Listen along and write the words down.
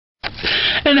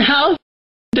And how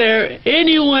dare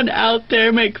anyone out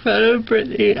there make fun of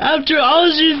Britney after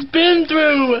all she's been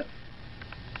through?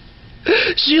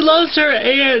 She lost her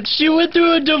aunt. She went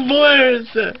through a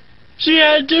divorce. She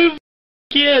had 2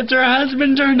 kids. Her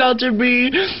husband turned out to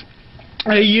be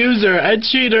a user, a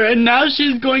cheater, and now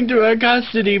she's going through a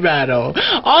custody battle.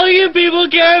 All you people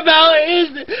care about is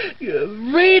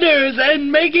readers and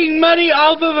making money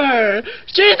off of her.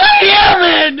 She's a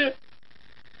human!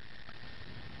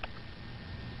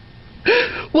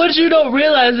 What you don't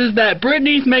realize is that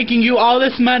Britney's making you all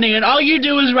this money, and all you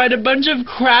do is write a bunch of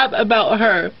crap about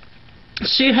her.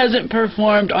 She hasn't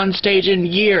performed on stage in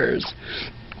years.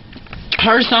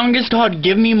 Her song is called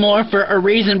Give Me More for a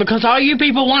reason, because all you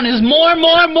people want is more,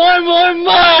 more, more, more,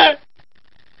 more!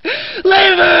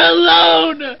 Leave her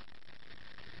alone!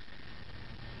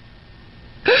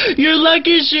 You're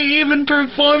lucky she even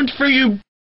performed for you.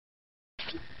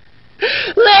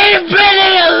 Leave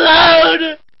Britney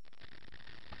alone!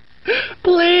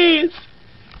 Please!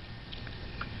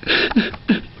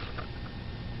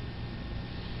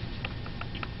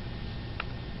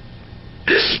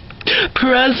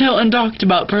 Perez Hilton talked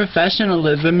about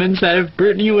professionalism and said if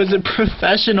Britney was a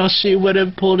professional, she would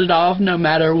have pulled it off no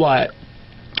matter what.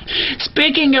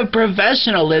 Speaking of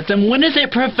professionalism, when is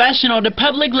it professional to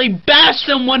publicly bash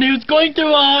someone who's going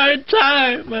through a hard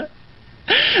time?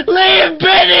 Leave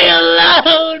Britney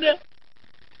alone!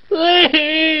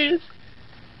 Please!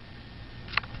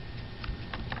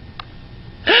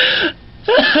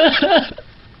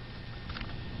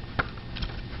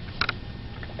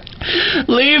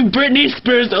 Leave Britney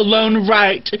Spears alone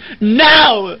right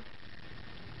now!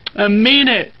 I mean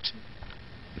it.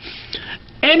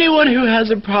 Anyone who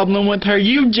has a problem with her,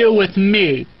 you deal with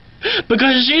me.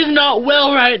 Because she's not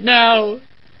well right now.